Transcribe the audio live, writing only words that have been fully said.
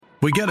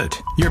We get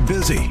it. You're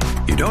busy.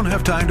 You don't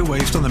have time to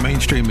waste on the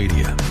mainstream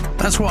media.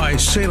 That's why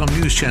Salem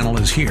News Channel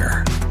is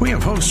here. We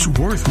have hosts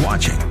worth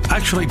watching,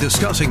 actually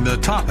discussing the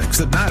topics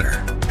that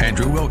matter.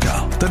 Andrew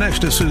Wilkow,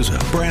 Dinesh D'Souza,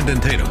 Brandon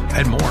Tatum,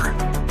 and more.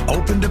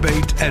 Open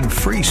debate and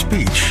free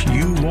speech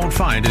you won't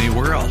find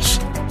anywhere else.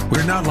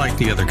 We're not like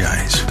the other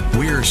guys.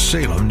 We're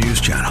Salem News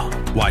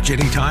Channel. Watch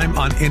anytime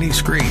on any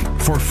screen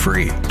for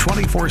free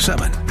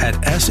 24/7 at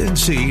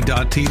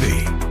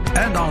snc.tv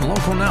and on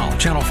Local Now,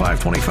 Channel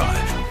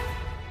 525.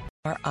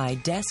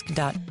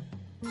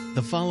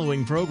 The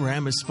following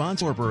program is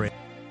sponsored.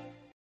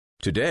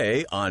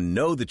 Today on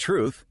Know the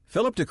Truth,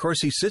 Philip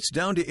DeCourcy sits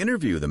down to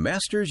interview the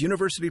Masters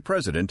University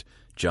president,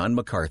 John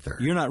MacArthur.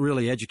 You're not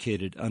really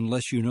educated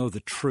unless you know the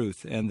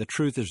truth, and the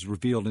truth is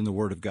revealed in the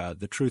Word of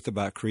God. The truth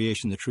about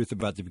creation, the truth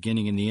about the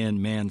beginning and the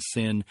end, man,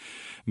 sin,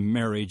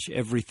 marriage,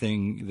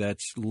 everything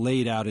that's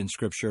laid out in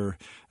Scripture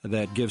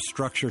that gives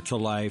structure to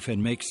life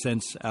and makes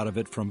sense out of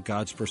it from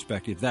God's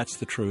perspective. That's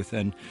the truth.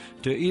 And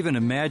to even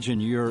imagine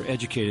you're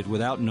educated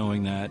without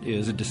knowing that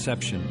is a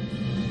deception.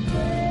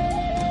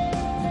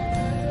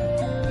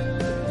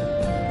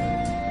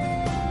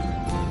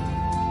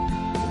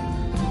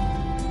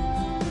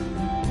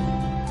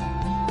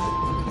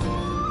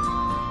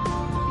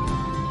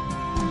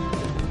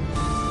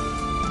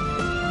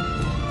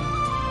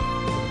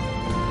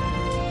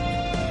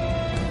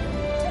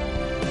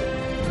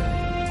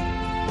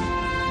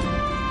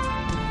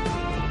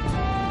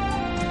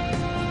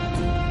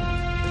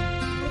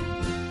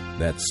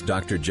 That's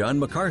Dr. John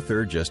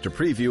MacArthur, just a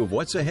preview of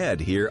what's ahead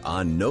here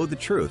on Know the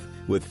Truth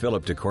with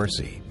Philip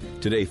DeCourcy.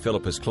 Today,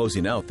 Philip is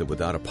closing out the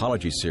Without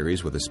Apology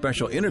series with a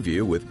special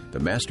interview with the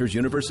Masters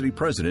University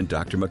president,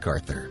 Dr.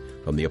 MacArthur.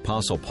 From the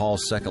Apostle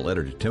Paul's second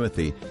letter to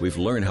Timothy, we've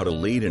learned how to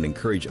lead and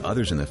encourage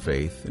others in the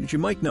faith. And as you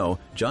might know,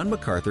 John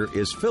MacArthur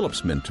is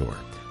Philip's mentor,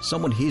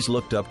 someone he's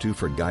looked up to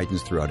for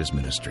guidance throughout his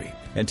ministry.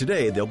 And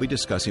today, they'll be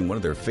discussing one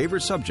of their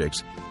favorite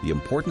subjects, the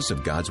importance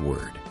of God's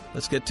Word.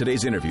 Let's get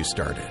today's interview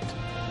started.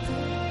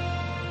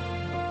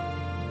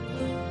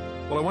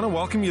 Well, I want to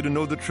welcome you to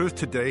Know the Truth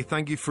today.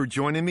 Thank you for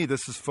joining me.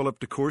 This is Philip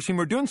DeCourcy.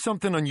 We're doing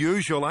something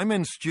unusual. I'm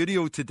in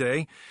studio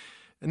today.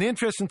 And the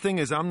interesting thing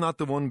is I'm not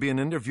the one being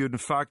interviewed. In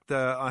fact,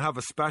 I have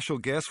a special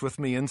guest with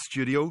me in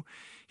studio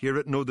here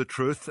at Know the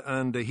Truth.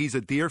 And he's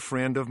a dear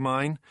friend of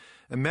mine,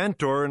 a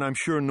mentor, and I'm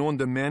sure known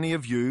to many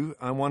of you.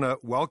 I want to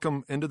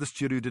welcome into the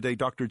studio today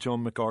Dr.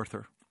 John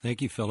MacArthur.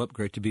 Thank you, Philip.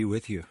 Great to be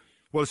with you.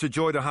 Well, it's a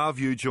joy to have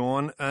you,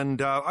 John,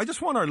 and I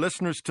just want our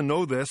listeners to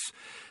know this.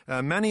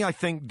 Many, I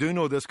think, do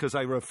know this because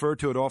I refer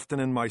to it often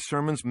in my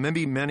sermons.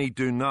 Maybe many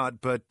do not,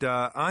 but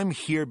I'm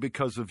here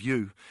because of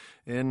you.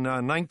 In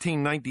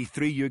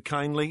 1993, you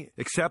kindly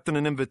accepted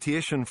an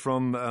invitation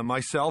from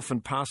myself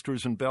and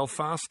pastors in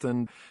Belfast,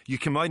 and you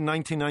came out in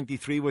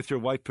 1993 with your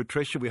wife,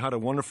 Patricia. We had a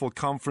wonderful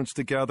conference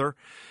together,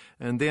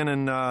 and then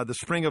in the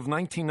spring of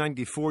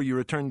 1994, you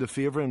returned the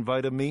favor,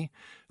 invited me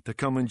to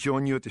come and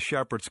join you at the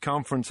Shepherd's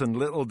Conference, and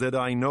little did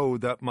I know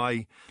that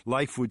my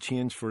life would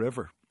change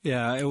forever.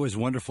 Yeah, it was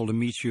wonderful to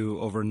meet you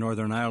over in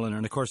Northern Ireland.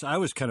 And, of course, I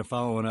was kind of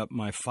following up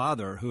my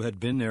father, who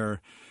had been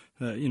there,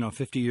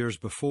 50 years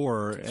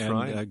before. That's and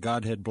right.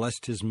 God had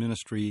blessed his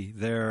ministry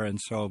there. And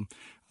so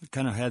I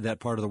kind of had that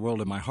part of the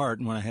world in my heart.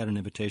 And when I had an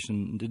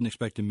invitation, didn't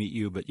expect to meet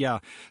you. But, yeah,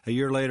 a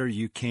year later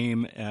you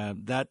came.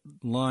 That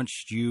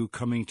launched you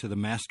coming to the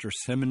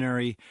Master's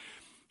Seminary,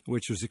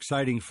 which was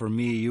exciting for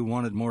me. You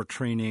wanted more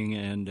training,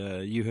 and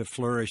you have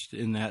flourished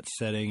in that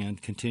setting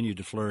and continued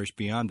to flourish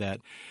beyond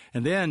that.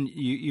 And then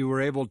you were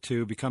able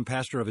to become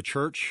pastor of a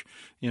church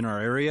in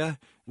our area,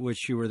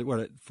 which you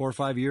were, 4 or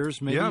 5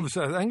 years maybe? Yeah, I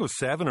think it was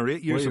 7 or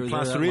 8 years Well, at you were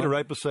there that Placerita, long?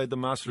 right beside the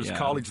Master's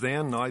College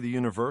then, now the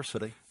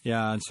university.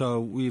 Yeah, and so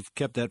we've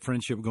kept that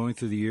friendship going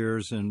through the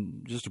years,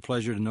 and just a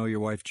pleasure to know your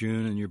wife,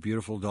 June, and your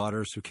beautiful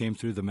daughters who came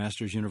through the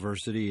Masters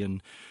University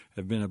and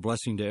have been a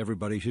blessing to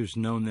everybody who's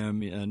known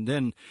them. And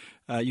then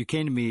you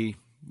came to me,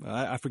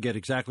 I forget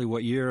exactly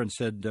what year, and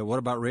said, what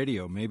about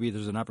radio? Maybe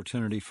there's an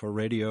opportunity for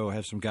radio. I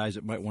have some guys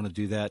that might want to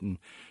do that, and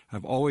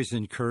I've always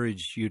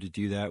encouraged you to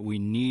do that. We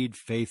need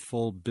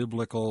faithful,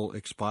 biblical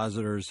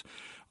expositors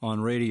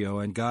on radio,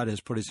 and God has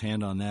put his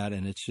hand on that,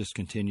 and it's just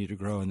continued to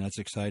grow, and that's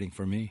exciting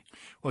for me.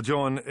 Well,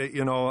 John,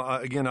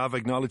 again, I've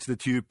acknowledged it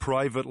to you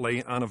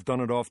privately, and I've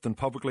done it often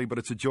publicly, but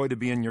it's a joy to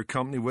be in your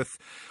company with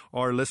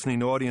our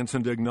listening audience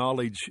and to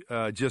acknowledge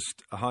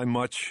just how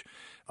much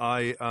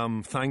I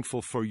am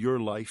thankful for your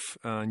life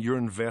and your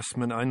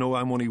investment. I know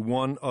I'm only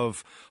one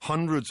of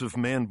hundreds of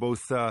men,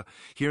 both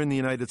here in the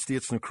United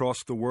States and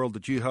across the world,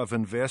 that you have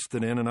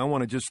invested in. And I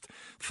want to just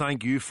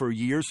thank you for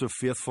years of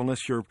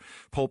faithfulness. Your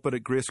pulpit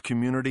at Grace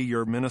Community,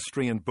 your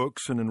ministry in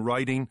books and in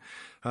writing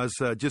has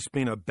just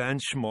been a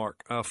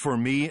benchmark for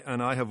me.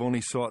 And I have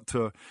only sought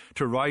to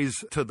rise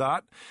to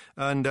that.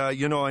 And,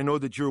 I know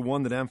that you're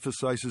one that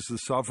emphasizes the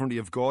sovereignty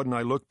of God. And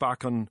I look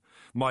back on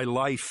my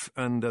life,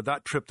 and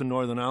that trip to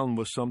Northern Ireland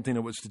was something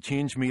that was to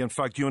change me. In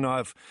fact, you and I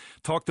have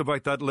talked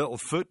about that little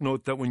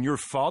footnote that when your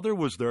father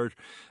was there,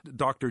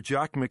 Dr.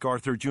 Jack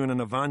MacArthur, during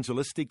an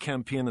evangelistic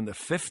campaign in the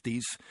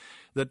 50s,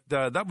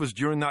 that was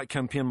during that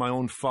campaign my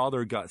own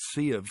father got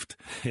saved.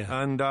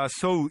 Yeah. And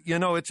so,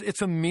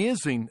 it's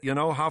amazing,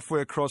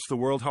 halfway across the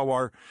world how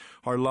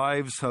our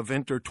lives have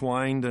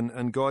intertwined,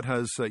 and God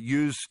has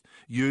used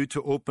you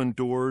to open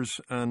doors,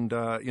 and,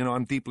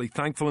 I'm deeply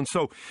thankful. And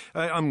so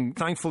I'm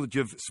thankful that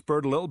you've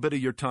spared a little bit of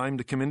your time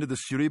to come into the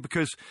studio,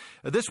 because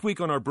this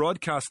week on our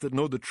broadcast at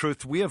Know the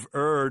Truth, we have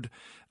aired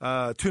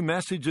 2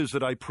 messages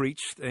that I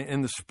preached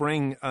in the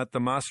spring at the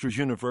Masters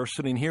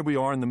University, and here we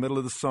are in the middle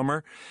of the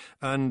summer,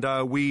 and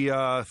we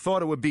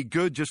thought it would be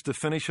good just to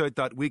finish out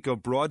that week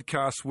of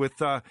broadcasts with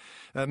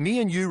me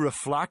and you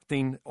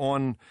reflecting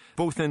on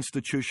both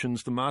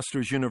institutions, the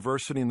Masters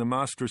University and the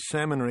Masters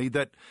Seminary,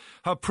 that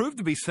have proved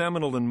to be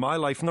seminal in my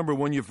life. Number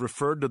one, you've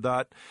referred to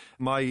that.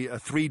 My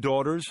 3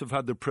 daughters have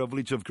had the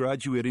privilege of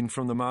graduating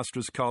from the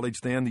Masters College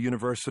then, the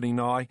university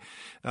now,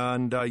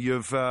 and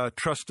you've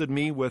trusted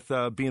me with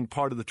being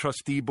part of the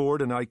trustee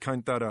board, and I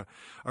count that a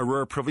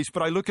rare privilege.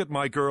 But I look at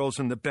my girls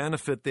and the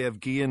benefit they have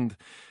gained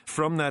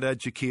from that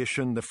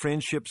education, the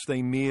friendships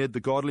they made,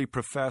 the godly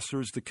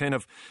professors, the kind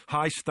of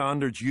high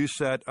standards you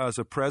set as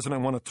a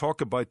president. I want to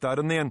talk about that.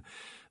 And then,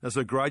 as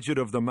a graduate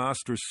of the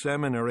Masters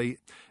Seminary,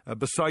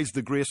 besides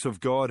the grace of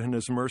God and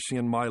His mercy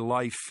in my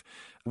life,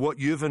 what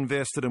you've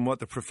invested and what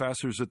the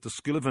professors at the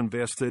school have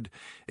invested,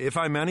 if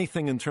I'm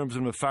anything in terms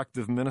of an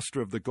effective minister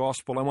of the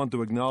gospel, I want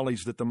to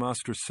acknowledge that the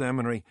Masters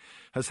Seminary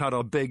has had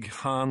a big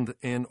hand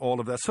in all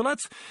of that. So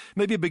let's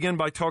maybe begin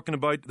by talking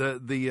about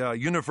the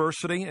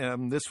university.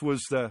 This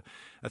was,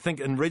 I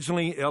think,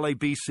 originally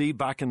LABC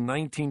back in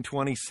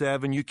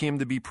 1927. You came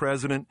to be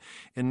president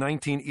in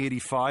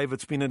 1985.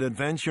 It's been an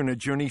adventure and a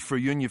journey for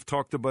you, and you've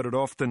talked about it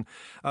often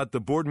at the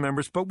board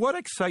members. But what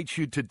excites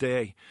you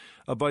today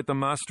about the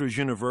Masters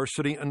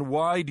University, and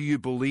why do you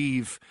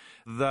believe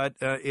that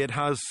it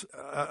has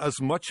as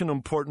much an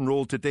important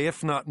role today,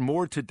 if not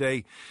more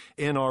today,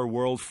 in our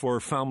world for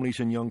families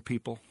and young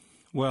people?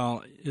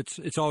 Well,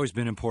 it's always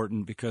been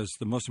important, because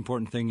the most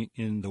important thing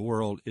in the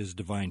world is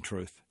divine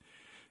truth.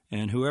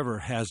 And whoever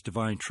has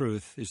divine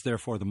truth is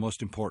therefore the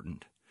most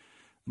important.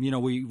 We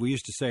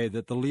used to say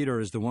that the leader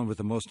is the one with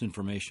the most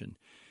information.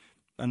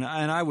 And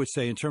I would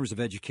say, in terms of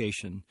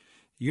education,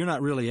 you're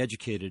not really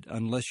educated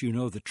unless you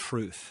know the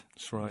truth.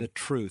 That's right. The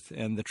truth.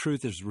 And the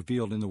truth is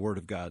revealed in the Word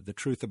of God. The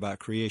truth about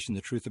creation,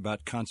 the truth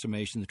about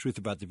consummation, the truth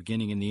about the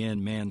beginning and the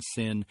end, man,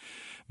 sin,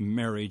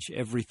 marriage,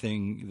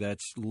 everything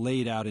that's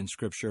laid out in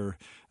Scripture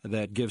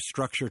that gives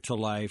structure to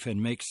life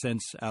and makes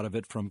sense out of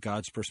it from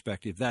God's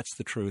perspective. That's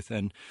the truth.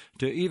 And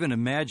to even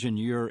imagine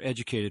you're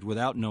educated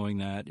without knowing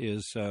that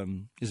is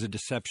a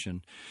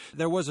deception.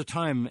 There was a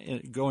time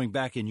going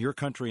back in your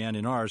country and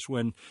in ours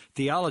when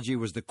theology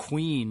was the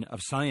queen of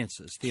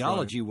sciences.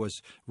 Theology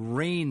was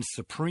reigned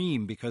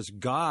supreme because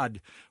God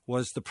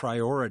was the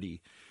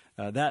priority.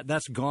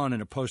 That's gone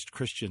in a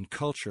post-Christian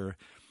culture.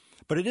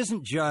 But it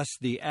isn't just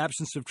the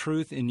absence of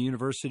truth in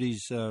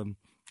universities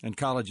and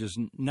colleges.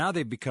 Now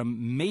they've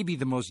become maybe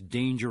the most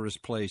dangerous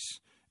place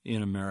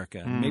in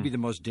America, maybe the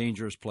most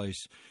dangerous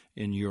place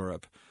in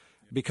Europe,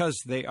 because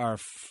they are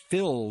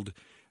filled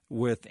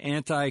with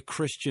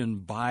anti-Christian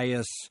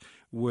bias,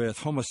 with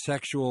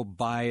homosexual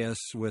bias,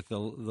 with the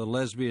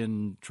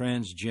lesbian,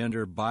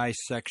 transgender,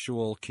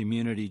 bisexual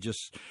community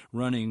just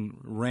running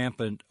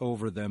rampant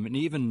over them, and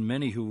even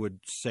many who would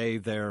say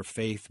they're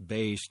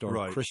faith-based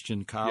or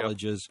Christian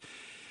colleges. Yep.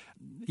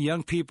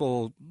 Young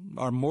people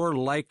are more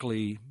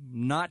likely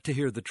not to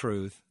hear the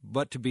truth,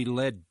 but to be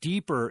led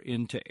deeper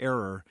into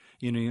error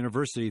in a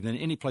university than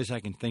any place I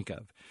can think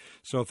of.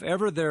 So if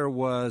ever there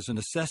was a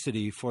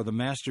necessity for the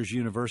Masters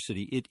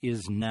University, it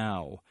is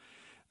now.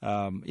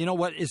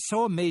 What is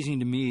so amazing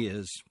to me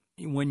is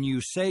when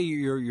you say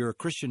you're a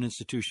Christian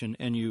institution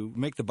and you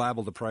make the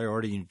Bible the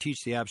priority and you teach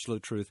the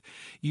absolute truth,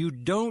 you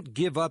don't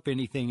give up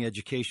anything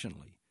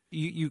educationally.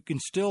 You can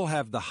still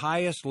have the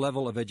highest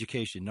level of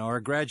education. Now,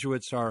 our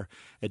graduates are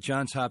at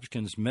Johns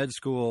Hopkins Med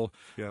School.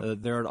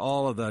 Yep. They're at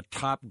all of the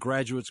top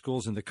graduate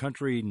schools in the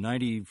country.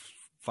 95%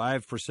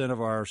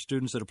 of our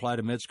students that apply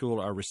to med school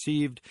are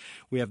received.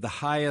 We have the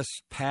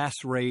highest pass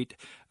rate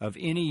of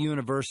any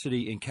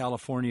university in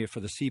California for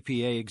the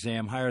CPA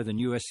exam, higher than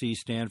USC,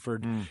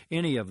 Stanford,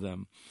 any of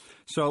them.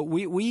 So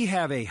we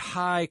have a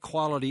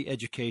high-quality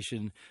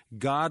education,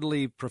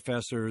 godly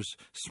professors,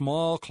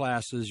 small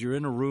classes. You're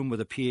in a room with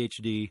a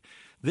PhD.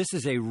 This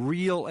is a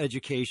real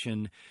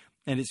education,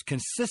 and it's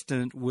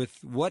consistent with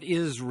what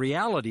is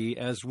reality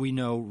as we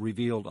know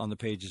revealed on the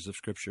pages of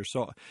Scripture.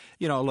 So,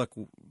 look,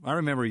 I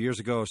remember years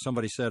ago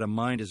somebody said a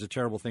mind is a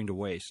terrible thing to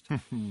waste.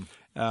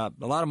 A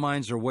lot of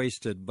minds are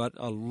wasted, but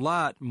a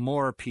lot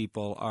more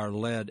people are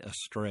led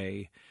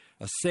astray.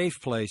 A safe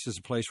place is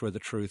a place where the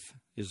truth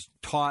is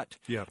taught,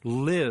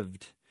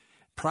 lived,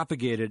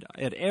 propagated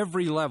at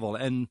every level,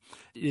 and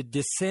it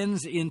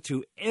descends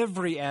into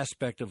every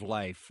aspect of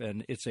life,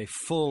 and it's a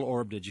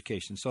full-orbed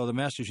education. So the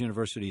Masters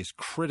University is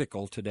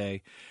critical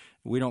today.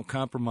 We don't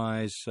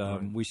compromise.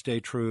 We stay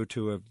true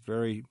to a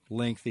very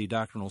lengthy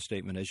doctrinal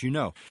statement, as you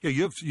know.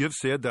 Yeah, you've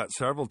said that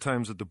several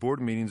times at the board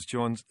meetings,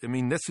 John. I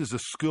mean, this is a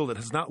school that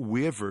has not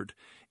wavered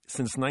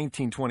since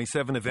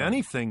 1927. If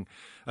anything,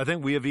 I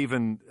think we have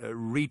even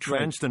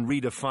retrenched and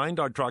redefined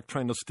our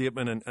doctrinal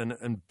statement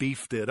and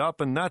beefed it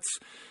up. And that's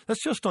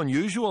just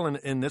unusual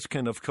in this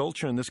kind of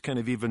culture, in this kind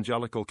of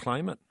evangelical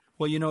climate.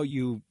 Well,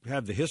 you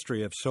have the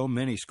history of so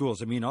many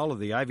schools. I mean, all of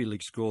the Ivy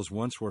League schools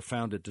once were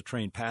founded to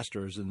train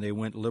pastors, and they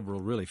went liberal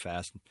really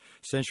fast,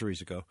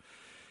 centuries ago.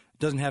 It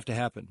doesn't have to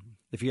happen.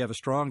 If you have a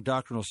strong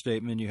doctrinal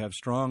statement, you have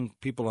strong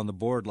people on the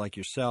board like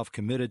yourself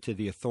committed to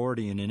the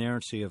authority and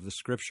inerrancy of the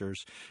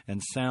Scriptures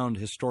and sound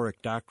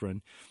historic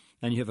doctrine,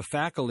 and you have a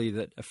faculty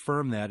that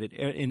affirm that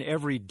in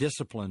every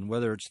discipline,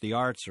 whether it's the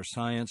arts or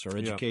science or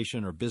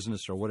education or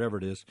business or whatever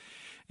it is,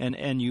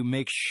 and you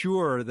make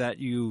sure that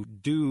you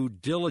do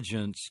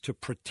diligence to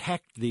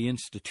protect the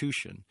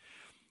institution,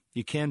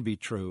 you can be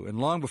true. And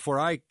long before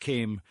I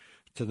came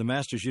to the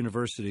Masters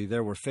University,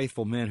 there were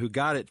faithful men who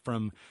got it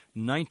from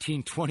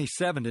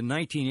 1927 to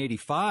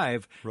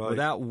 1985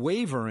 without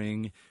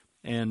wavering.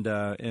 And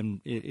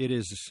it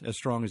is as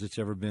strong as it's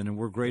ever been, and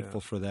we're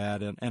grateful for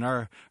that. And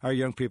our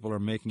young people are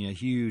making a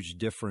huge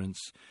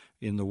difference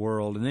in the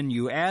world. And then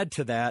you add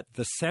to that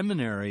the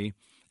seminary.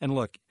 And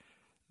look,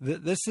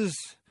 this is,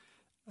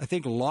 I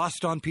think,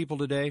 lost on people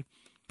today.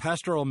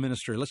 Pastoral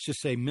ministry, let's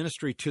just say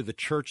ministry to the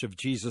Church of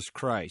Jesus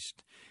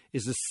Christ,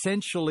 is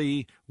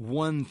essentially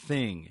one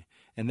thing,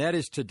 and that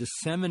is to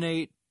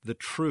disseminate the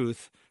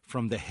truth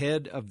from the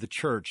head of the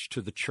church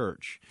to the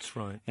church. That's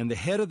right. And the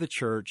head of the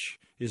church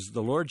is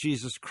the Lord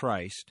Jesus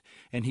Christ,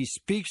 and he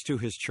speaks to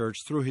his church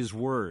through his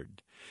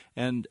word.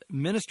 And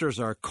ministers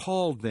are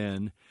called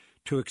then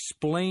to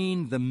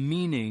explain the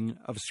meaning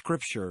of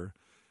Scripture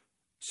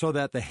so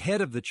that the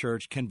head of the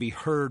church can be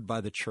heard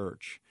by the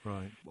church.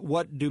 Right.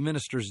 What do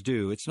ministers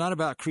do? It's not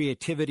about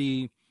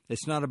creativity.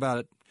 It's not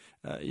about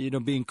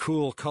being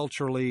cool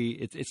culturally.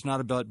 It's not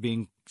about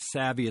being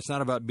savvy. It's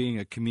not about being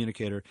a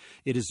communicator.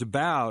 It is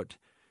about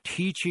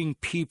teaching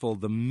people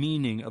the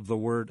meaning of the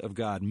Word of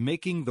God,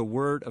 making the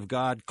Word of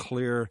God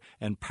clear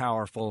and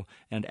powerful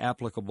and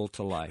applicable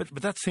to life.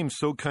 But that seems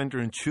so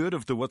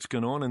counterintuitive to what's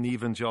going on in the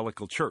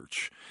evangelical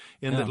church,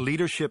 in that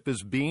leadership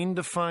is being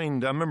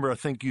defined. I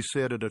think you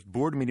said at a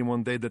board meeting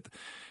one day that,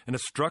 and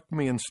it struck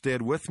me and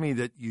stayed with me,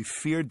 that you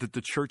feared that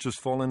the church has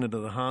fallen into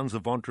the hands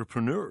of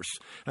entrepreneurs,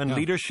 and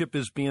leadership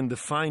is being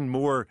defined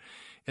more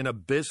in a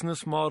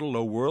business model,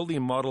 a worldly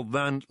model,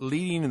 than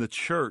leading the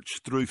church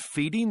through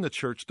feeding the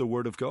church the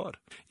Word of God.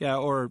 Yeah,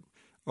 or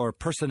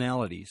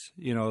personalities,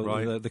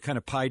 Right. the kind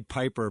of Pied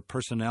Piper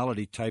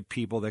personality type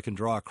people that can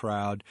draw a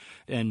crowd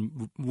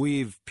and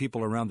weave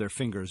people around their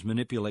fingers,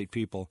 manipulate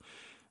people.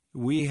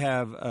 We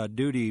have a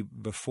duty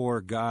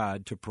before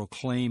God to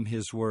proclaim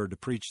His Word, to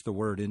preach the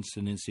Word in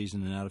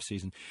season and out of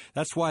season.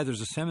 That's why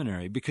there's a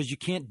seminary, because you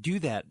can't do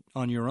that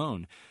on your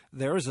own.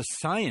 There is a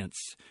science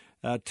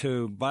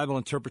to Bible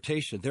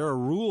interpretation. There are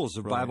rules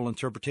of Bible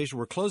interpretation.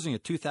 We're closing a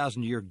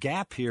 2,000-year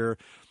gap here.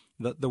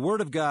 The Word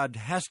of God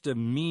has to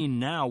mean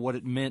now what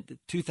it meant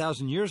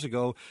 2,000 years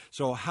ago.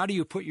 So how do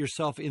you put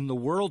yourself in the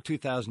world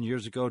 2,000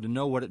 years ago to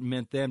know what it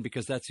meant then?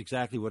 Because that's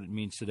exactly what it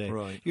means today.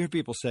 Right. You hear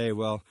people say,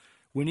 well,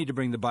 we need to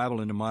bring the Bible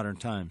into modern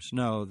times.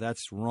 No,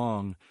 that's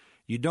wrong.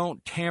 You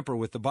don't tamper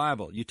with the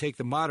Bible. You take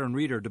the modern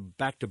reader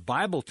back to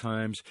Bible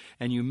times,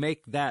 and you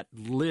make that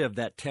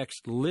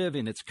text live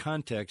in its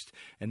context,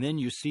 and then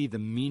you see the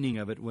meaning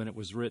of it when it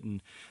was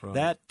written. Right.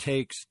 That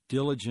takes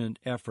diligent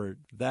effort.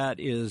 That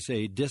is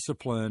a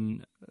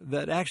discipline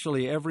that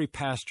actually every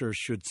pastor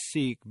should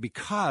seek,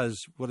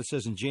 because what it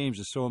says in James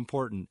is so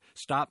important.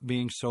 Stop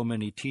being so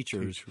many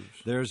teachers.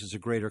 Theirs is a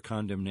greater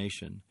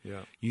condemnation.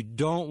 Yeah. You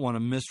don't want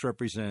to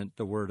misrepresent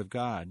the Word of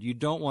God. You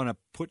don't want to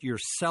put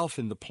yourself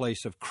in the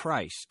place of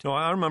Christ. No,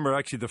 I remember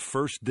actually the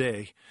first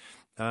day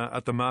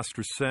at the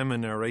Master's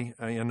Seminary,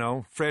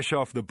 fresh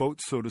off the boat,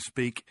 so to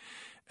speak.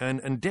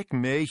 And Dick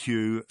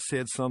Mayhew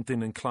said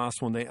something in class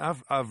one day.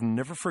 I've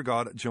never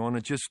forgot it, John.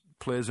 It just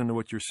plays into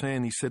what you're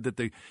saying. He said that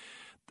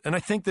and I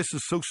think this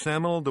is so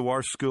seminal to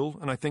our school,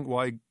 and I think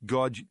why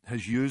God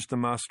has used the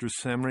Master's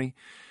Seminary,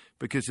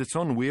 because it's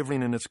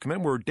unwavering in its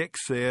commitment, where Dick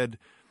said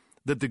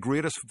that the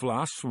greatest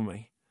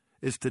blasphemy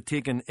is to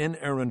take an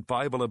inerrant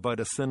Bible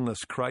about a sinless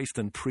Christ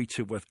and preach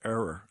it with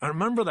error. I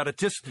remember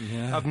that.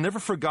 I've never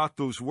forgot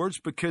those words,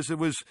 because it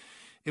was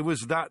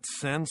that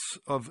sense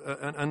of,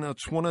 and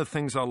it's one of the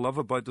things I love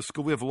about the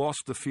school. We have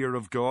lost the fear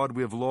of God.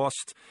 We have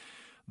lost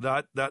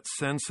that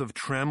sense of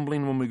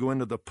trembling when we go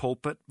into the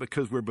pulpit,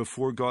 because we're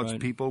before God's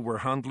people. We're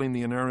handling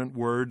the inerrant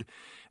Word,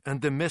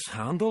 and to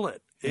mishandle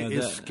it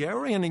is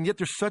scary. And yet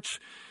there's such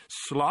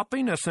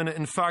sloppiness in it.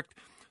 In fact,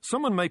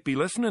 someone might be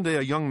listening to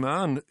a young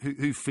man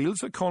who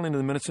feels a calling in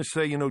the minutes and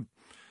say,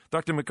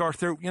 Dr.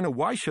 MacArthur,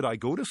 why should I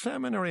go to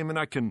seminary? I mean,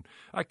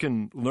 I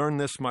can learn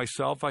this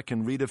myself. I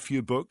can read a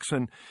few books,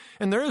 and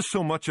there is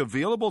so much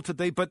available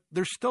today. But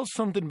there's still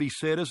something to be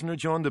said, isn't there,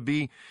 John, to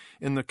be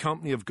in the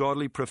company of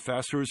godly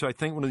professors? I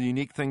think one of the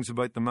unique things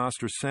about the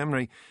Master's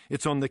Seminary,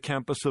 it's on the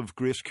campus of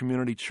Grace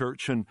Community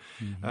Church, and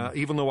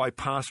even though I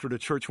pastored a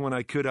church when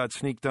I could, I'd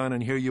sneak down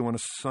and hear you on a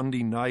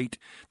Sunday night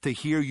to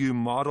hear you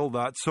model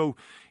that. So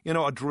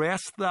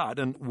address that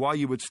and why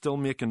you would still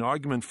make an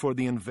argument for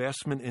the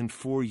investment in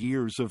 4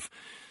 years of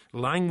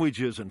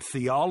languages and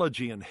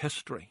theology and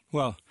history.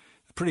 Well,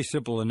 a pretty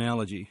simple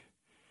analogy.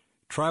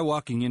 Try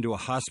walking into a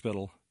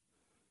hospital,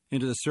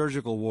 into the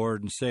surgical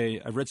ward, and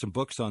say, I've read some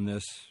books on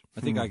this.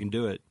 I think I can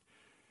do it.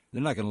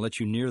 They're not going to let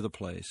you near the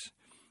place.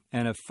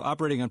 And if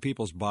operating on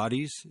people's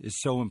bodies is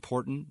so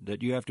important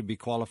that you have to be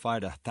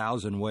qualified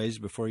 1,000 ways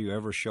before you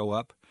ever show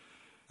up,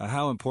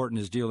 how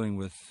important is dealing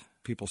with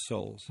people's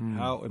souls?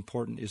 How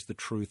important is the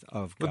truth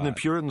of God? Wouldn't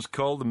the Puritans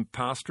call them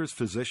pastors,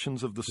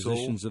 physicians of the soul?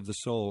 Physicians of the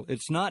soul.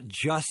 It's not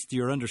just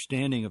your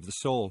understanding of the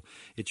soul.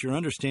 It's your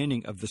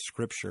understanding of the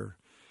Scripture.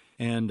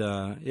 And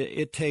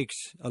it takes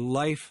a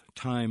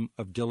lifetime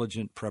of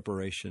diligent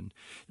preparation.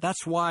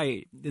 That's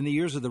why in the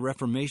years of the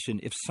Reformation,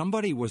 if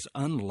somebody was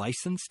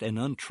unlicensed and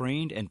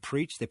untrained and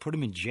preached, they put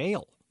him in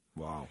jail.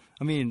 Wow.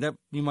 I mean, that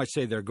you might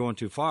say they're going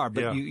too far,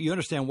 but you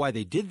understand why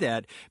they did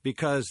that,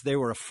 because they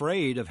were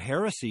afraid of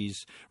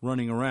heresies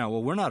running around.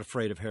 Well, we're not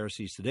afraid of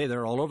heresies today.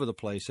 They're all over the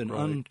place.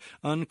 And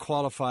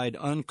unqualified,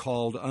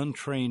 uncalled,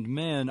 untrained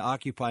men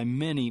occupy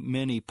many,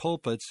 many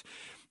pulpits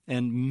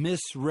and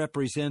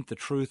misrepresent the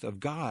truth of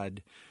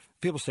God.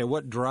 People say,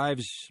 what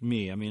drives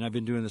me? I mean, I've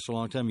been doing this a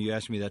long time. You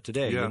asked me that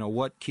today. Yeah.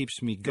 What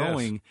keeps me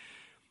going? Yes.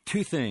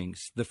 Two things,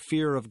 the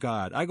fear of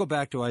God. I go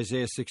back to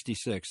Isaiah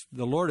 66.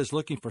 The Lord is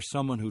looking for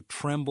someone who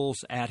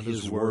trembles at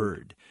His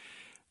word.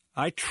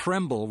 I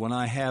tremble when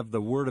I have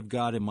the Word of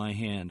God in my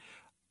hand.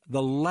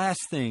 The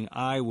last thing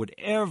I would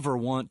ever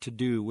want to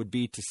do would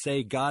be to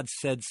say God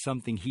said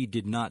something He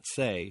did not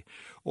say,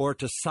 or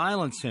to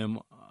silence Him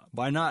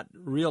by not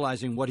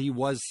realizing what He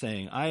was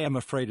saying. I am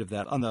afraid of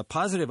that. On the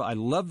positive, I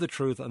love the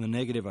truth. On the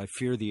negative, I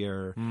fear the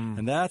error.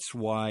 And that's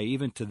why,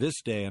 even to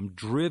this day, I'm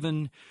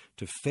driven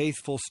to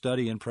faithful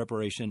study and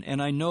preparation.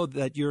 And I know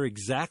that you're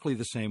exactly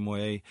the same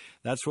way.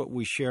 That's what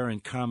we share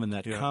in common,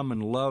 that common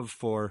love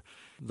for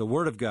the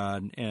Word of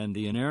God and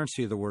the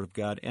inerrancy of the Word of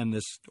God and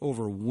this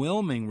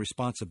overwhelming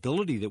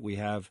responsibility that we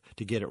have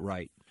to get it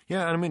right.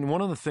 Yeah, and I mean,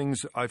 one of the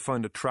things I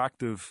find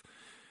attractive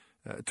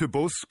to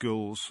both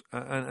schools,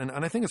 and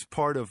I think it's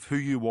part of who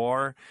you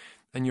are,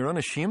 and you're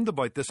unashamed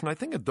about this, and I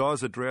think it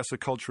does address a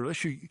cultural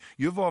issue.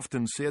 You've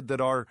often said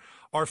that our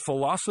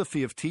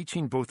philosophy of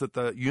teaching, both at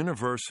the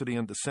university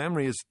and the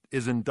seminary,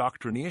 is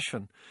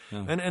indoctrination.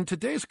 Yeah. And in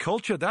today's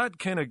culture, that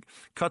kind of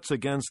cuts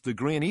against the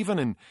grain.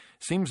 Even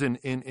seems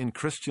in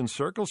Christian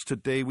circles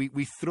today,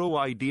 we throw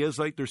ideas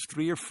out. There's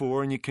 3 or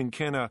 4, and you can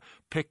kind of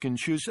pick and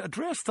choose.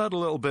 Address that a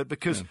little bit,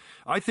 because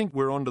I think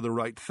we're onto the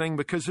right thing,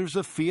 because there's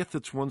a faith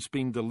that's once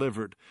been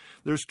delivered.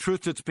 There's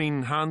truth that's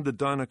been handed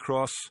down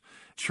across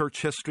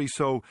church history.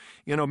 So,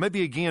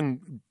 maybe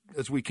again,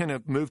 as we kind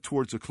of move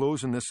towards a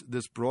close in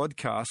this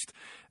broadcast,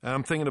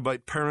 I'm thinking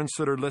about parents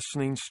that are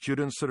listening,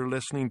 students that are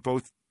listening,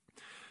 both,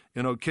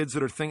 kids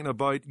that are thinking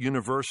about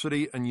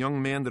university and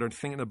young men that are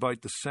thinking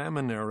about the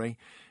seminary.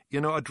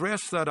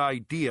 Address that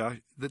idea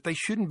that they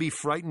shouldn't be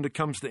frightened. It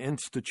comes to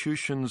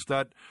institutions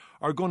that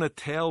are going to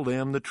tell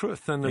them the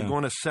truth, and they're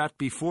going to set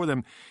before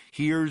them,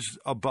 here's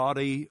a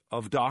body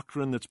of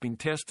doctrine that's been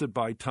tested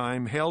by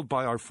time, held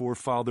by our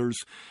forefathers,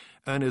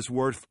 and is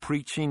worth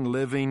preaching,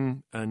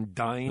 living, and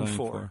dying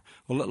for.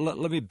 Well,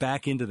 let me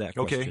back into that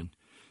question. Okay.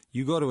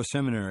 You go to a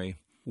seminary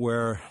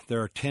where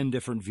there are 10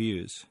 different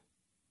views.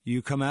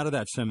 You come out of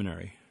that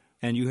seminary,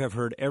 and you have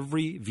heard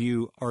every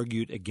view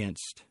argued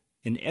against.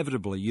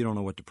 Inevitably, you don't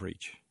know what to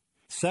preach.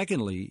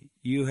 Secondly,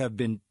 you have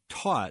been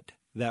taught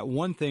that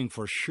one thing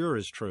for sure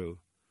is true.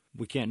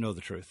 We can't know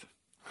the truth.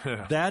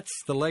 That's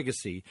the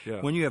legacy.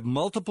 Yeah. When you have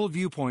multiple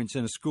viewpoints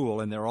in a school,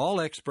 and they're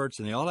all experts,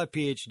 and they all have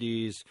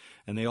PhDs,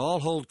 and they all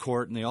hold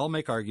court, and they all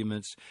make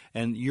arguments,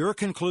 and your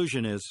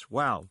conclusion is,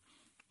 wow,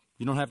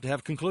 you don't have to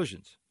have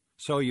conclusions.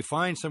 So you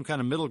find some kind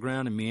of middle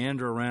ground and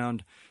meander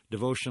around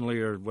devotionally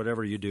or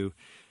whatever you do.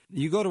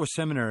 You go to a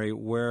seminary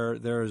where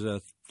there's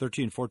a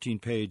 13,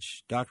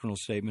 14-page doctrinal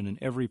statement, and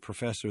every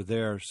professor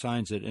there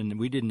signs it, and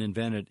we didn't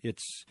invent it.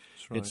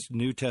 It's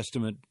New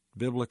Testament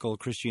biblical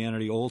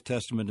Christianity, Old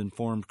Testament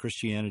informed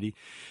Christianity,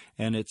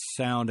 and it's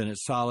sound and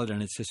it's solid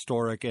and it's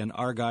historic, and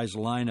our guys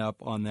line up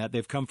on that.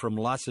 They've come from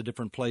lots of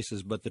different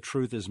places, but the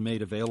truth is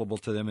made available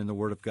to them in the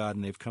Word of God,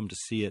 and they've come to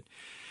see it.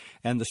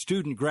 And the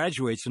student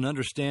graduates and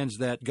understands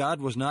that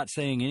God was not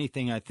saying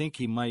anything I think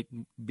He might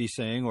be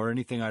saying or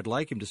anything I'd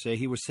like Him to say.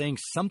 He was saying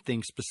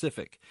something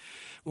specific.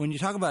 When you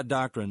talk about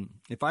doctrine,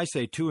 if I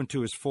say 2 and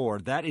 2 is 4,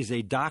 that is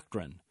a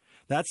doctrine.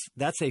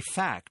 That's a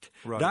fact.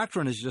 Right.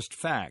 Doctrine is just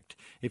fact.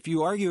 If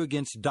you argue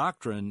against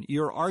doctrine,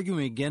 you're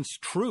arguing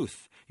against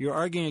truth. You're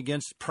arguing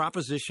against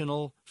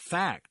propositional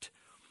fact.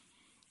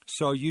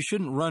 So you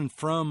shouldn't run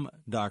from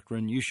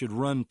doctrine. You should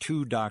run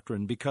to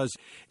doctrine, because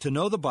to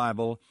know the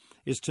Bible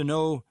is to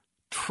know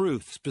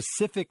truth,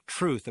 specific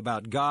truth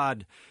about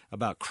God,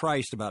 about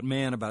Christ, about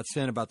man, about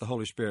sin, about the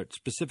Holy Spirit,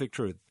 specific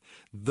truth.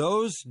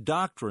 Those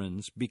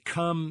doctrines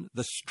become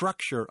the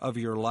structure of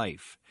your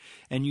life,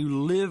 and you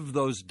live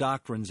those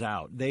doctrines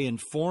out. They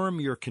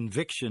inform your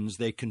convictions.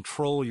 They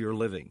control your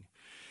living.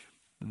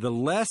 The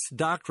less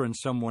doctrine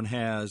someone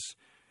has,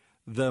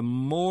 the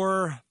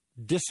more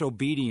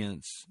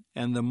disobedience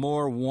and the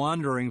more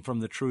wandering from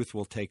the truth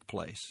will take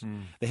place.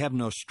 They have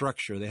no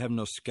structure, they have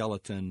no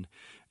skeleton,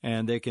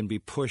 and they can be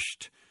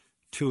pushed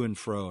to and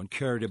fro and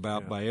carried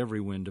about by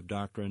every wind of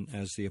doctrine,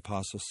 as the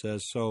apostle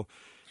says. So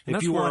and if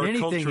that's you where want our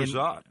anything culture's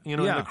at. You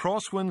know, in the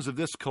crosswinds of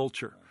this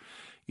culture,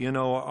 you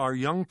know, our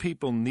young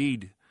people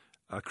need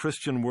a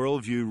Christian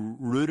worldview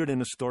rooted in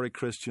historic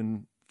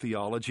Christian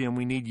theology, and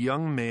we need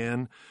young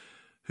men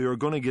who are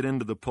going to get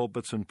into the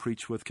pulpits and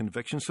preach with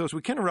conviction. So as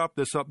we kind of wrap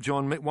this up,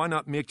 John, why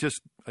not make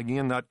just,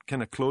 again, that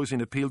kind of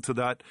closing appeal to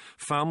that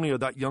family or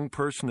that young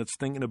person that's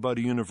thinking about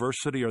a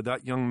university, or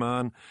that young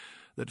man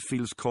that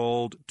feels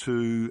called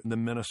to the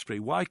ministry?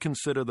 Why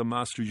consider the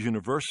Master's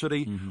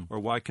University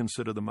or why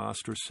consider the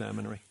Master's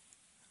Seminary?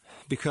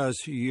 Because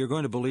you're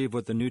going to believe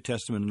what the New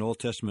Testament and Old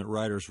Testament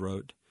writers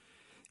wrote.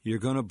 You're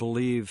going to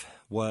believe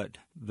what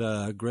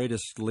the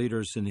greatest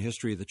leaders in the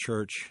history of the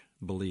church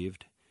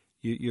believed.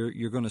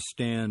 You're going to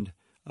stand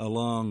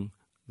along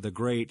the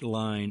great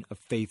line of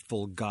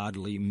faithful,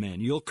 godly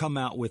men. You'll come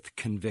out with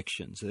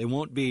convictions. They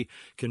won't be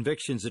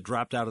convictions that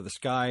dropped out of the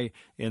sky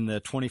in the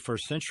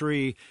 21st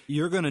century.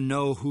 You're going to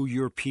know who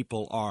your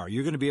people are.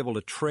 You're going to be able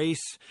to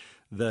trace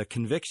the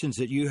convictions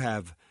that you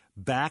have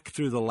back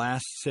through the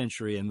last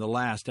century and the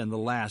last and the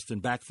last,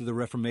 and back through the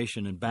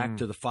Reformation and back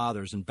to the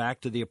fathers and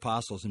back to the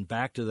apostles and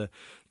back to the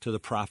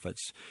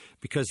prophets,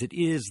 because it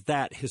is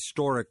that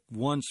historic,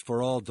 once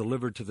for all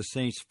delivered to the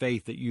saints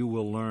faith that you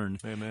will learn.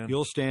 Amen.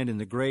 You'll stand in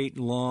the great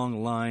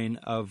long line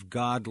of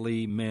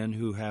godly men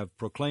who have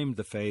proclaimed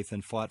the faith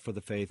and fought for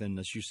the faith and,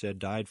 as you said,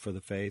 died for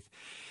the faith.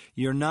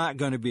 You're not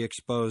going to be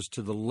exposed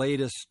to the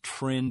latest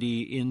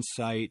trendy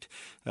insight,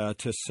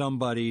 to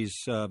somebody's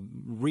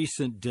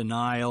recent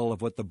denial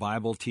of what the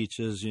Bible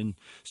teaches. And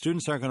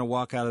students aren't going to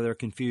walk out of there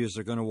confused.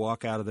 They're going to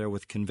walk out of there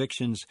with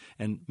convictions.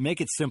 And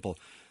make it simple.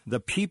 The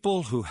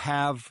people who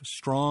have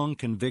strong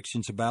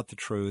convictions about the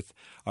truth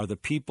are the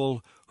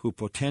people who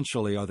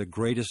potentially are the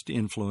greatest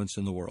influence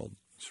in the world.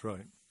 That's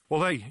right.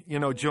 Well, hey, you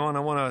know, John, I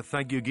want to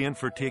thank you again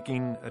for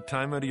taking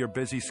time out of your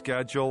busy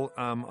schedule.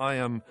 I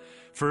am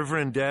forever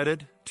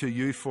indebted to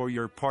you for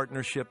your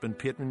partnership and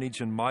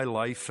patronage in my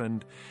life,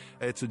 and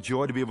it's a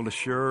joy to be able to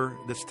share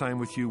this time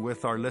with you,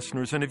 with our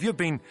listeners. And if you've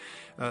been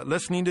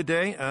listening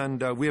today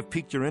and we have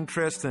piqued your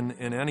interest in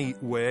any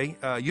way,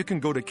 you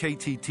can go to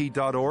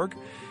ktt.org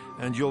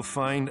and you'll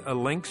find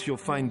links, you'll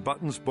find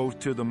buttons both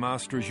to the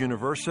Master's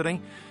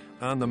University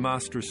and the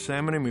Master's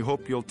Seminary. We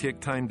hope you'll take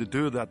time to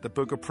do that. The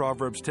book of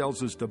Proverbs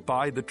tells us to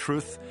buy the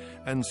truth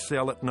and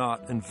sell it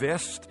not.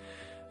 Invest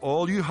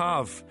all you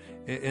have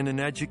in an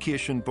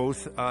education,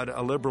 both at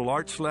a liberal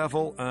arts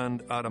level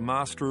and at a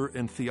master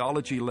in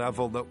theology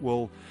level, that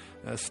will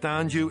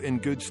stand you in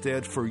good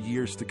stead for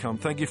years to come.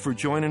 Thank you for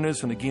joining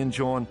us. And again,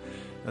 John,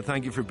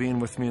 thank you for being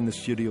with me in the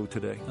studio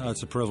today.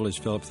 It's a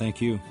privilege, Philip.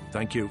 Thank you.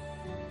 Thank you.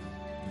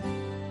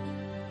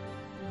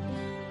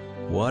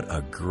 What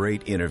a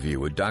great interview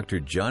with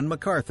Dr. John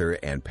MacArthur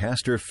and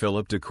Pastor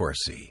Philip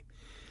DeCourcy.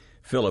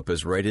 Philip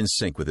is right in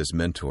sync with his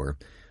mentor.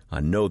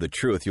 On Know the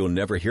Truth, you'll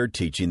never hear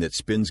teaching that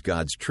spins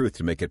God's truth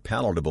to make it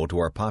palatable to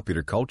our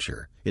popular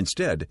culture.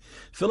 Instead,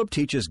 Philip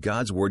teaches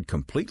God's Word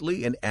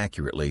completely and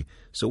accurately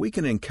so we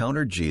can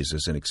encounter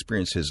Jesus and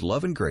experience His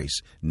love and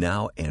grace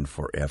now and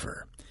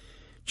forever.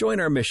 Join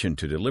our mission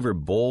to deliver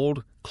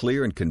bold,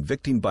 clear, and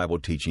convicting Bible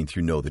teaching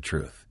through Know the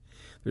Truth.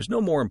 There's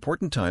no more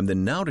important time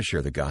than now to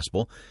share the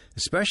gospel,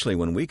 especially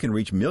when we can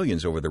reach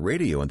millions over the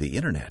radio and the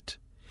internet.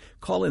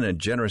 Call in a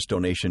generous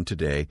donation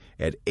today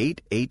at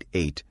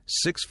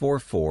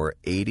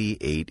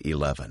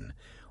 888-644-8811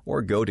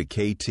 or go to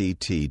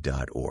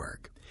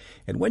ktt.org.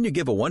 And when you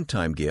give a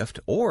one-time gift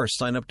or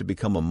sign up to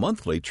become a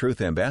monthly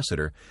Truth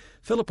Ambassador,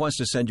 Philip wants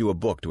to send you a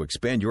book to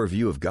expand your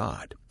view of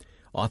God.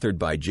 Authored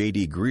by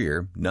J.D.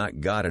 Greer,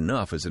 Not God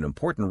Enough is an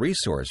important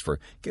resource for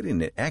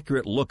getting an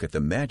accurate look at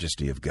the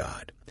majesty of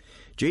God.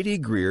 J.D.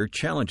 Greer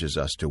challenges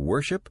us to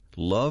worship,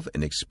 love,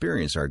 and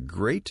experience our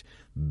great,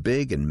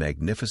 big, and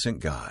magnificent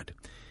God.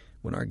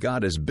 When our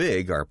God is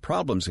big, our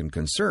problems and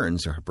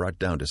concerns are brought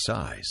down to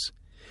size.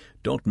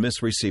 Don't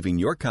miss receiving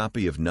your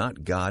copy of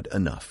Not God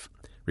Enough.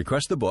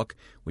 Request the book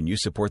when you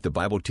support the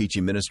Bible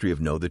teaching ministry of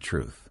Know the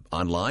Truth,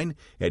 online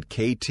at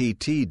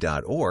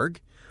ktt.org,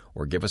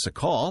 or give us a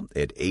call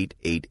at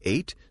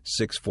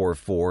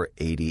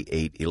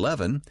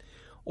 888-644-8811,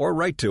 or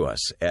write to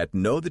us at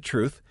Know the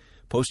Truth,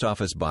 Post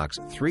Office Box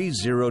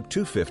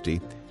 30250,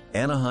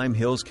 Anaheim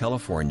Hills,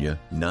 California,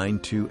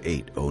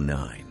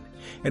 92809.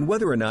 And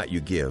whether or not you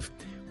give,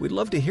 we'd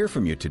love to hear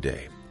from you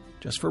today.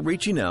 Just for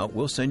reaching out,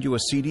 we'll send you a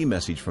CD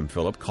message from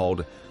Philip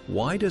called,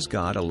 Why Does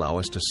God Allow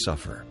Us to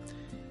Suffer?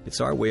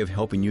 It's our way of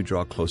helping you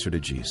draw closer to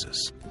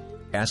Jesus.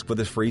 Ask for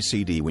the free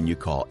CD when you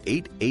call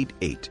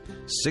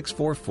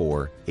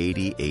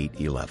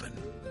 888-644-8811.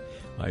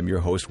 I'm your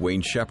host,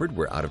 Wayne Shepherd.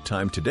 We're out of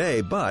time today,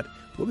 but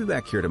we'll be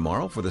back here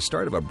tomorrow for the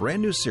start of a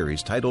brand new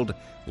series titled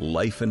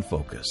Life in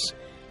Focus.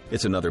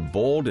 It's another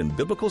bold and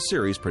biblical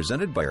series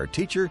presented by our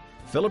teacher,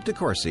 Philip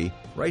DeCourcy,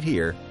 right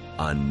here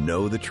on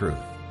Know the Truth.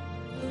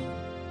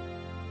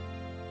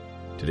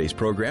 Today's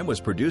program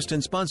was produced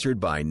and sponsored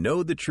by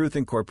Know the Truth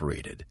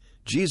Incorporated.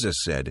 Jesus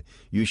said,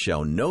 "You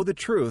shall know the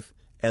truth,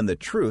 and the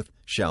truth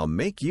shall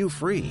make you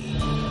free."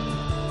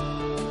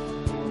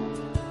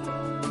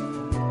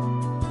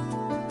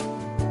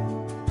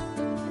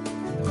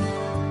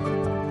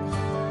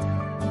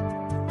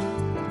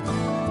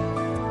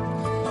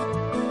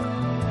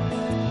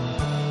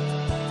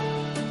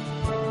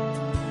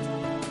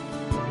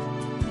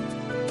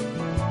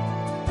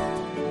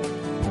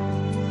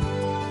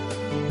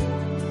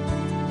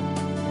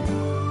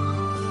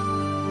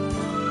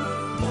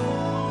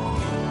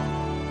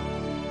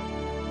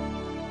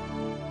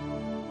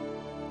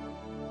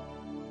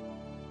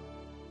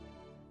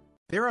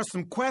 There are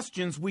some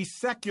questions we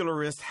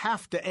secularists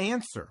have to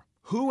answer.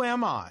 Who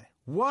am I?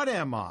 What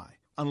am I?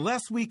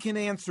 Unless we can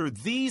answer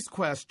these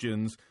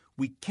questions,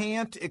 we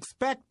can't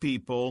expect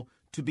people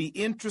to be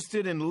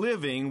interested in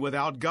living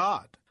without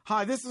God.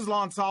 Hi, this is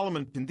Lon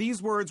Solomon, and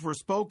these words were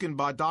spoken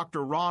by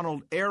Dr.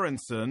 Ronald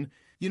Aronson.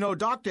 You know,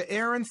 Dr.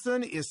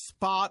 Aronson is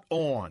spot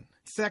on.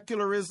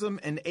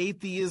 Secularism and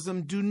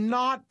atheism do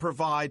not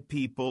provide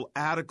people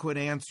adequate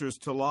answers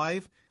to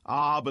life.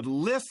 But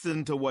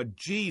listen to what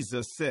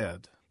Jesus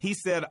said. He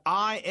said,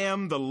 "I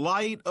am the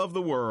light of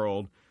the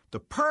world. The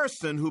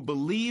person who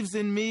believes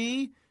in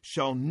me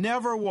shall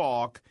never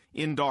walk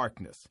in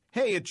darkness."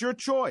 Hey, it's your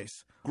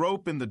choice.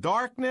 Grope in the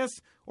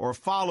darkness or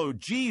follow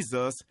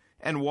Jesus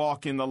and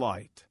walk in the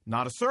light.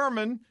 Not a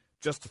sermon,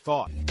 just a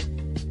thought.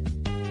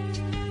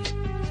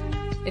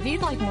 If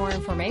you'd like more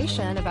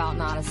information about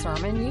Not a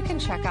Sermon, you can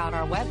check out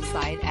our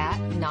website at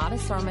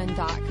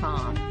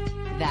notasermon.com.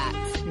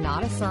 That's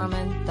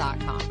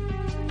notasermon.com.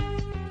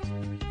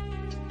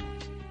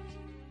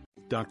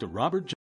 Dr. Robert